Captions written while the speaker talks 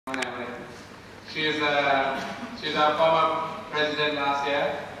She was our former president last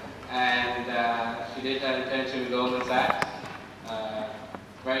year, and she did her internship with Goldman Sachs.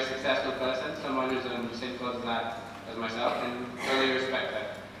 Very successful person, someone who's on the same cause as myself, and totally respect her.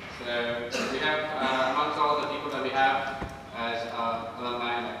 So we have, amongst all the people that we have as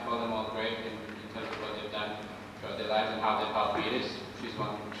alumni, I call them all great in terms of what they've done throughout their lives and how they've helped MUTIS. She's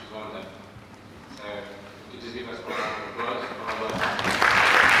one of them. So you just give us a round of applause for her work.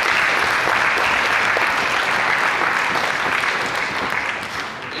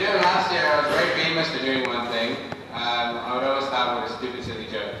 You know, last year I was very famous for doing one thing. I would always start with a stupid, silly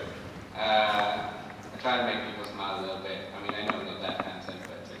joke. I try to make people smile a little bit. I mean, I know I'm not that handsome,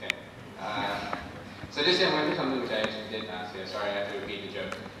 but it's okay. So this year I'm going to do something which I actually did last year. Sorry, I have to repeat the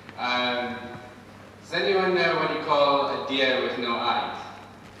joke. Does anyone know what you call a deer with no eyes?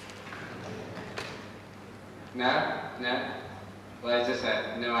 No? No? Well, I just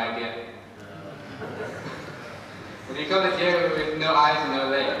had no idea. What do you call a deer with no eyes and no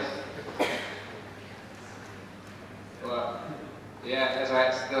legs? Well, yeah, that's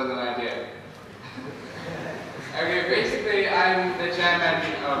right, still no idea. Okay, basically I'm the chairman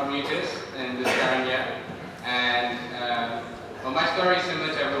of MUTIS in this current year, and well, my story is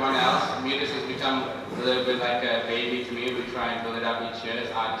similar to everyone else. MUTIS has become a little bit like a baby to me. We try and build it up each year.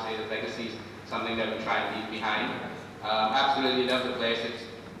 It's hard to say the legacy is something that we try and leave behind. Absolutely love the place.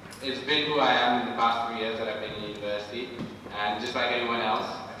 It's been who I am in the past 3 years that I've been in university, and just like anyone else,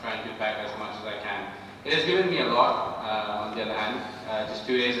 I try and give back as much as I can. It has given me a lot, on the other hand. Just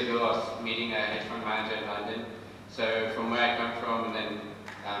 2 days ago I was meeting a hedge fund manager in London. So from where I come from and then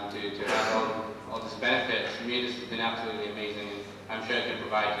to have all this benefits, MUTIS has been absolutely amazing, and I'm sure it can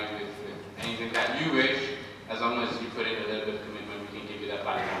provide you with anything that you wish, as long as you put in a little bit of commitment, we can give you that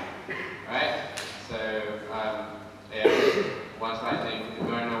platform. Alright? So, yeah, one slight thing, if you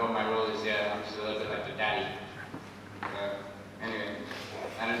want to know what my role is here, I'm just a little bit like the daddy. Anyway,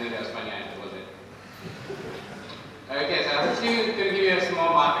 I don't think that was funny either, was it? Okay, so I'm just going to give you a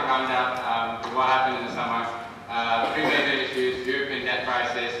small market roundup of what happened in the summer. 3 major issues: European debt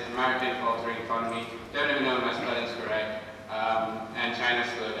crisis, American faltering economy, don't even know if my spelling's correct, and China's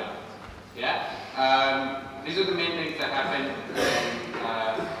slowdown. Yeah? These are the main things that happened, and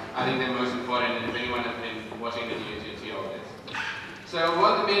I think they're most important, and if anyone has been watching the news, you'll see all this. So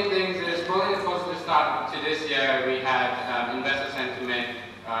one of the main things is, following a positive start to this year, we had investor sentiment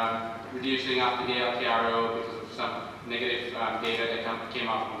reducing after the LTRO because of some negative data that came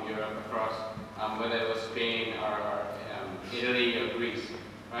out from Europe across, whether it was Spain or Italy or Greece.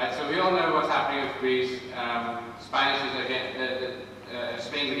 Right? So we all know what's happening with Greece. Spain's again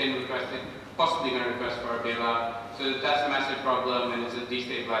possibly going to request for a bailout. So that's a massive problem, and it's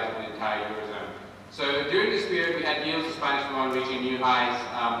destabilizing the entire Eurozone. So during this period, we had yields of Spanish won reaching new highs,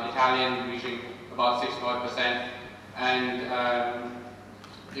 Italian reaching about 6%, and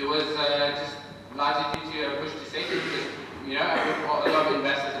it was just largely due to a push to safety, because a lot of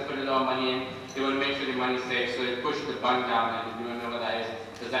investors have put a lot of money in. They want to make sure the money's safe, so they pushed the bond down, and if you don't know what that is,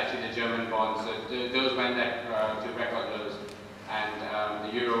 it's actually the German bonds. So those went to record lows, and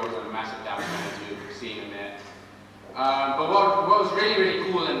the euro was on a massive downtrend, as you've seen in there. But what was really, really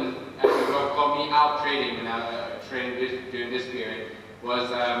cool, and what got me out trading during this period, was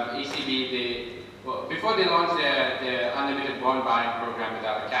ECB. Before they launched their unlimited bond buying program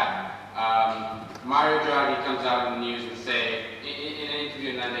without a cap, Mario Draghi comes out in the news and say, in an interview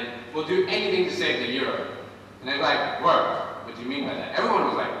in London, we'll do anything to save the euro. And they're like, whoa, what do you mean by that? Everyone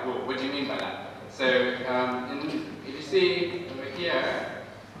was like, whoa, what do you mean by that? So, if you see over here,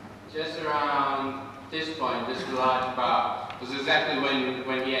 just around this point, this large bar, was exactly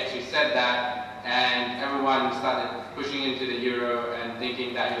when he actually said that, and everyone started pushing into the euro and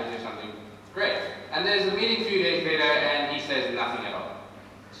thinking that he'll do something great. And there's a meeting a few days later, and he says nothing at all.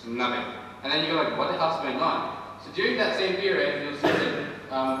 It's nothing. And then you go like, what the hell's going on? So during that same period, you'll see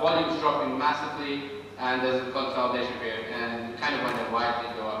that volumes dropping massively, and there's a consolidation period, and you kind of wonder why it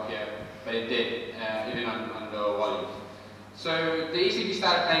didn't go up here, but it did, even on lower volumes. So the ECB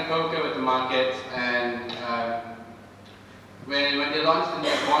started playing poker with the markets, and when they launched the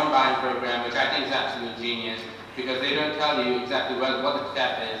bond buying program, which I think is absolutely genius, because they don't tell you exactly what the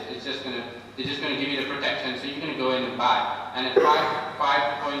cap is. They're just going to give you the protection, so you're going to go in and buy. And at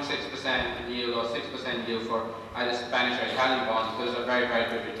 5.6% yield or 6% yield for either Spanish or Italian bonds, those are very, very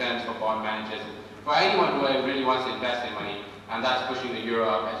good returns for bond managers. For anyone who really wants to invest in money, and that's pushing the euro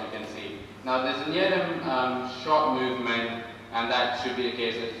up, as you can see. Now, there's a near-term short movement, and that should be the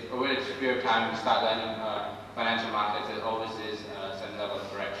case. Over a period of time, we start learning financial markets, there always is some level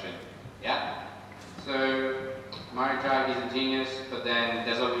of correction. Yeah? So, Mario Draghi is a genius, but then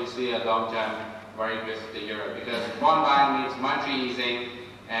there's obviously a long-term worried with the euro, because bond buying means monetary easing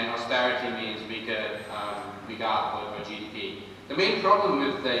and austerity means weaker output or GDP. The main problem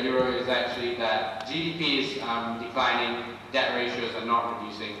with the euro is actually that GDP is declining, debt ratios are not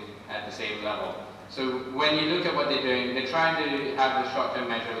reducing at the same level. So when you look at what they're doing, they're trying to have the short-term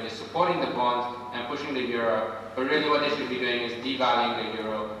measure where they're supporting the bonds and pushing the euro, but really what they should be doing is devaluing the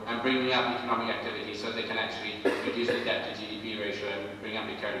euro and bringing up economic activity so they can actually reduce the debt to GDP ratio and bring up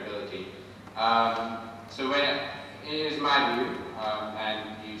the credibility. So when it is my view,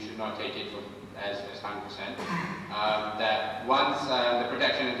 and you should not take it as 100%, that once the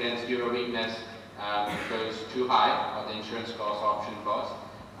protection against euro weakness goes too high, or the insurance cost, option cost,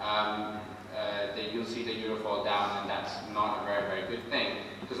 you'll see the euro fall down, and that's not a very, very good thing.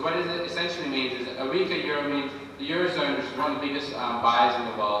 Because what it essentially means is a weaker euro means the eurozone, which is one of the biggest buyers in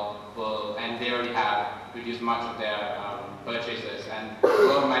the world, and they already have reduced much of their purchases. And a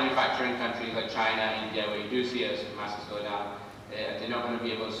lot of manufacturing countries like China, India, where you do see a massive slowdown, they're not going to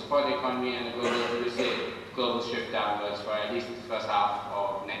be able to support the economy, and we'll see a global shift downwards for at least the first half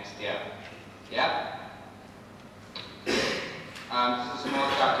of next year. Yeah? Just a small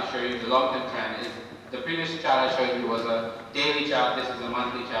chart to show you the long-term trend. The previous chart I showed you was a daily chart, this is a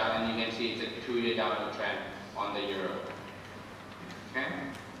monthly chart, and you can see it's a 2-year downward trend on the euro. Okay?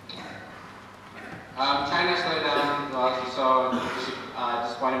 China slowed down, well, as you saw,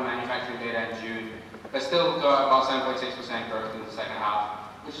 disappointing manufacturing data in June, but still got about 7.6% growth in the second half,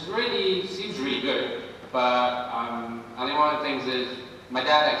 which is really, seems really good. But I think one of the things is, my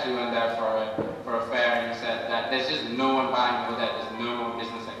dad actually went there for a fair, and he said that there's just no one buying over there, there's no more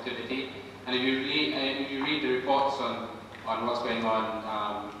business activity. And if you read the reports on what's going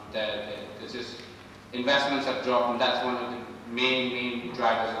on, there's just investments have dropped, and that's one of the main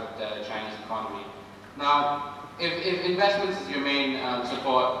drivers of the Chinese economy. Now, if investments is your main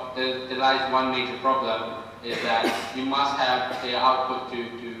support, there lies one major problem, is that you must have the output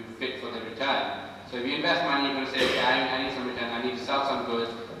to fit for the return. So if you invest money, you're going to say, okay, I need some return, I need to sell some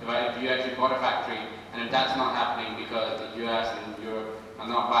goods. If you actually bought a factory, and if that's not happening because the US and Europe are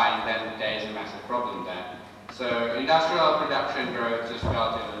not buying, then there is a massive problem there. So industrial production growth just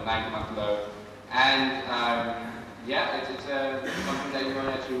fell to a 9-month low. And yeah, it's something that you want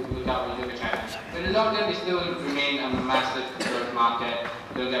to actually look out when you look at China. But in the long term, they still remain a massive growth market.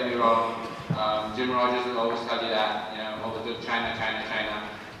 Don't get me wrong. Jim Rogers will always tell you that, all the good China.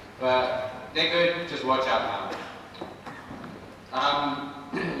 But they're good, just watch out now.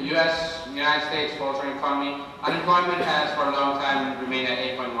 United States faltering economy. Unemployment has for a long time remained at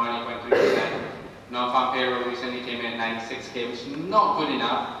 8.1, 8.3%. Non-farm payroll recently came in at 96K, which is not good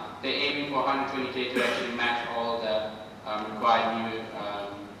enough. They're aiming for 120K to actually match all the required new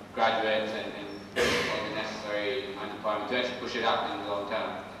graduates and all the necessary unemployment to actually push it up in the long term.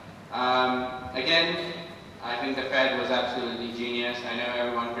 Again, I think the Fed was absolutely genius. I know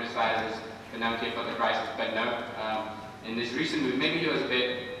everyone criticizes Bernanke for the crisis, but no. In this recent move, maybe it was a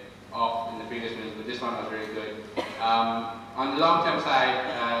bit off in the previous move, but this one was really good. On the long-term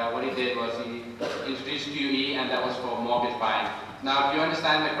side, what he did was he introduced QE, and that was for mortgage buying. Now, if you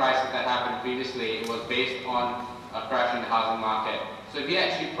understand the crisis that happened previously, it was based on a crash in the housing market. So if he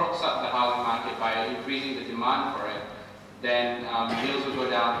actually props up the housing market by increasing the demand for it, then yields will go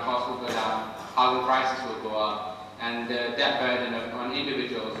down, costs will go down, housing prices will go up, and the debt burden on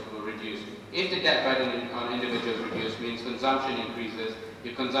individuals will reduce. If the debt burden on individuals reduces, means consumption increases.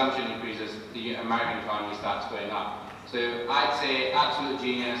 If consumption increases, the American economy starts going up. So I'd say absolute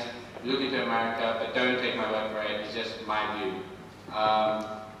genius, look into America, but don't take my word for it, it's just my view.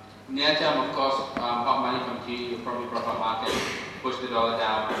 Near term, of course, hot money from QE will probably prop up market, push the dollar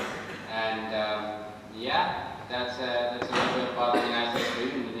down, and yeah, that's a little bit about the United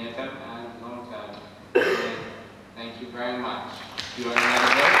States in the near term and long term. Thank you very much.